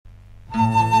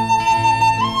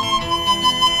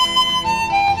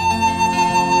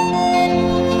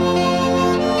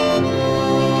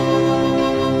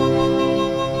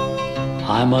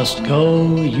must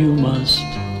go, you must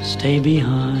stay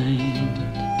behind.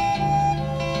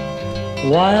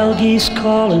 Wild geese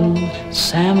calling,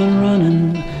 salmon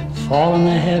running, falling, the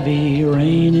heavy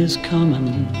rain is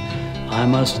coming. I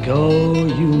must go,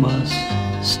 you must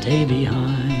stay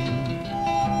behind.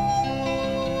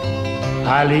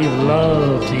 I leave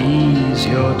love to ease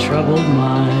your troubled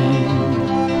mind.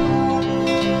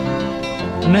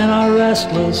 Men are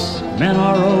restless, men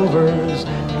are rovers,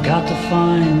 got to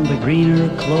find the greener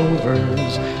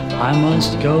clovers. I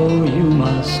must go, you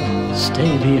must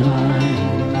stay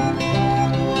behind.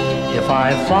 If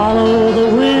I follow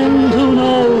the wind, who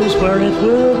knows where it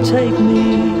will take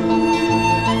me?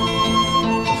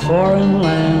 To foreign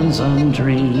lands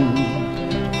undreamed,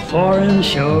 foreign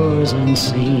shores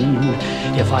unseen.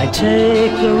 If I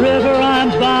take the river,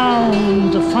 I'm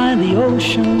bound to find the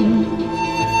ocean.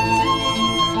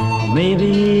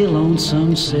 Maybe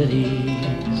lonesome cities,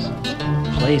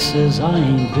 places I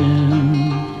ain't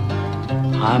been.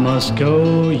 I must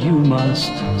go, you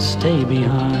must stay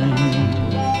behind.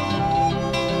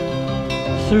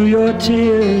 Through your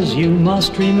tears you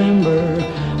must remember,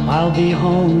 I'll be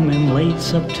home in late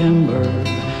September.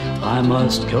 I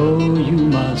must go, you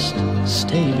must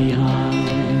stay behind.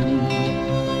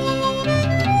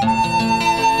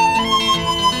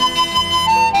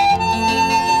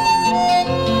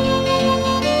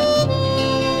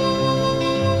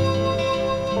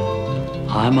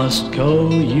 I must go,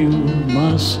 you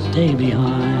must stay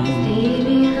behind. Stay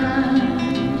behind.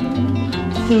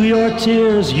 Through your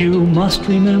tears you must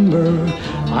remember,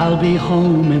 I'll be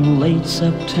home in late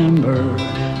September.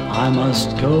 I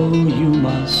must go, you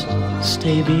must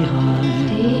stay behind.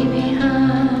 Stay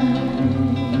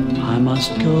behind. I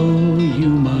must go, you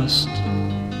must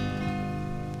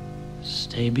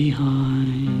stay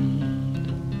behind.